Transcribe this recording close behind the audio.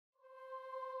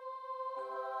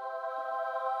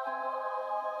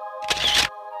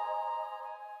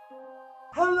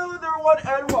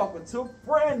everyone, and welcome to a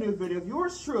brand new video of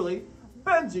yours truly,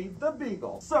 Benji the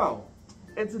Beagle. So,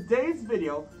 in today's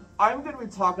video, I'm going to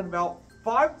be talking about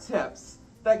 5 tips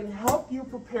that can help you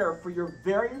prepare for your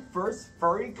very first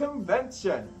furry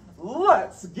convention.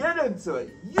 Let's get into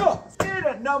it. Yes! And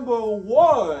at number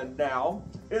 1 now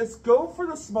is go for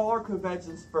the smaller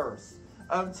conventions first.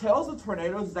 Tales of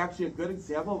Tornadoes is actually a good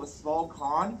example of a small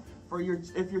con for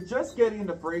if you're just getting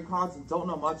into furry cons and don't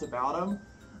know much about them.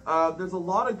 There's a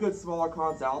lot of good smaller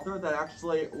cons out there that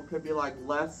actually could be like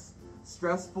less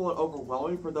stressful and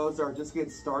overwhelming for those that are just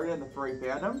getting started in the furry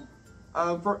fandom.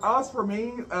 For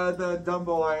me, the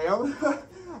Dumbo I am,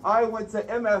 I went to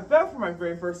MFF for my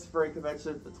very first furry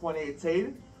convention in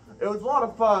 2018. It was a lot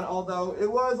of fun, although it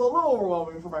was a little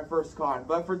overwhelming for my first con.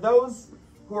 But for those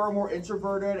who are more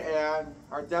introverted and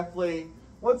are definitely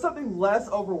want something less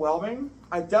overwhelming,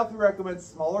 I definitely recommend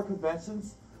smaller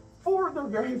conventions for their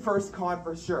very first con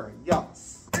for sure.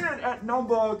 Yes. And at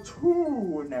number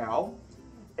 2 now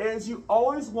is you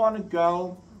always want to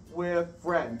go with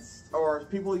friends or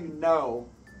people you know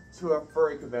to a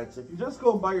furry convention. If you just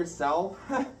go by yourself,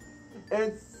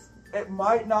 it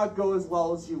might not go as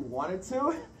well as you want it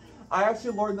to. I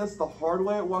actually learned this the hard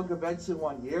way at one convention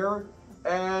one year,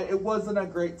 and it wasn't a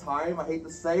great time. I hate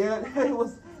to say it.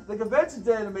 The convention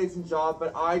did an amazing job,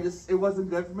 but it wasn't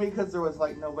good for me because there was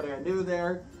like nobody I knew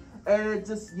there. And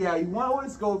yeah, you want to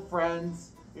always go with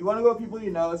friends. You want to go with people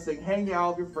you know, so you can hang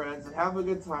out with your friends and have a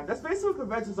good time. That's basically what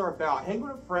conventions are about. Hanging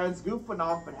with friends, goofing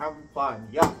off, and having fun.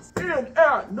 Yes. And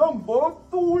at number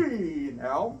 3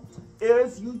 now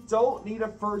is you don't need a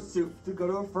fursuit to go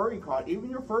to a furry con, even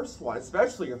your first one,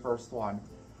 especially your first one.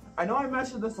 I know I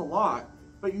mentioned this a lot,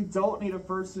 but you don't need a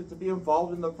fursuit to be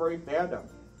involved in the furry fandom.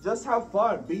 Just have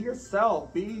fun. Be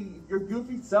yourself. Be your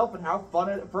goofy self and have fun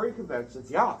at furry conventions.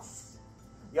 Yes.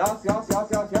 Yes, yes, yes,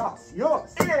 yes, yes,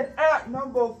 yes. And at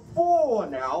number 4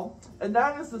 now, and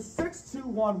that is the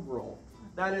 6-2-1 rule.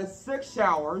 That is 6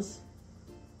 showers.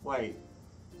 Wait.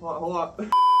 Hold up.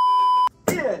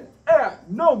 And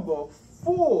at number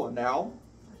 4 now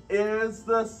is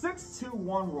the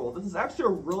 6-2-1 rule. This is actually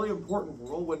a really important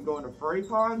rule when going to furry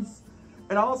cons,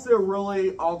 and also a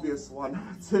really obvious one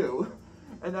too.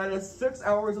 And that is 6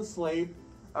 hours of sleep,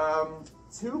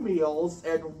 2 meals,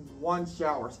 and 1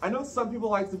 shower. I know some people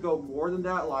like to go more than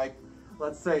that, like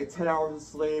let's say 10 hours of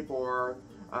sleep, or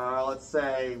let's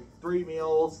say 3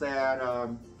 meals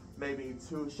and maybe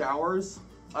 2 showers.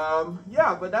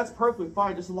 Yeah, but that's perfectly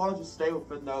fine, just as long as you stay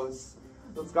within those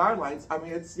guidelines. I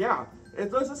mean,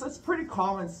 it's pretty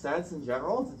common sense in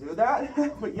general to do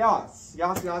that. But yes.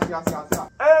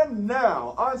 And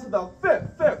now on to the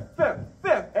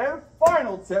fifth and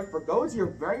final tip for going to your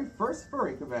very first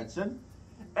furry convention,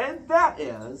 and that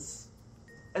is,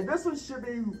 and this one should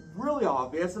be really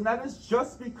obvious, and that is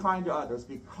just be kind to others.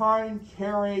 Be kind,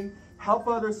 caring, help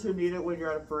others who need it when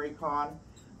you're at a furry con.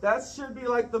 That should be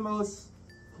like the most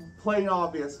plain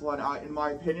obvious one in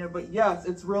my opinion. But yes,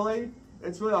 it's really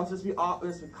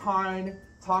obvious. Just be kind,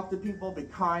 talk to people, be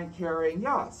kind, caring.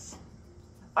 Yes.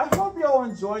 I hope you all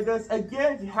enjoyed this.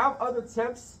 Again, if you have other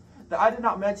tips that I did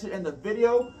not mention in the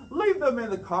video, leave them in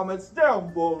the comments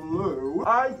down below.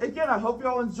 Again, I hope you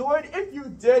all enjoyed. If you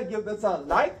did, give this a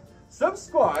like,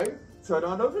 subscribe, turn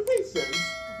on notifications.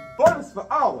 But as for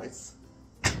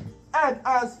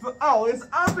always,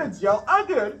 I'm Benji, a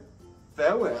good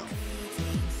farewell.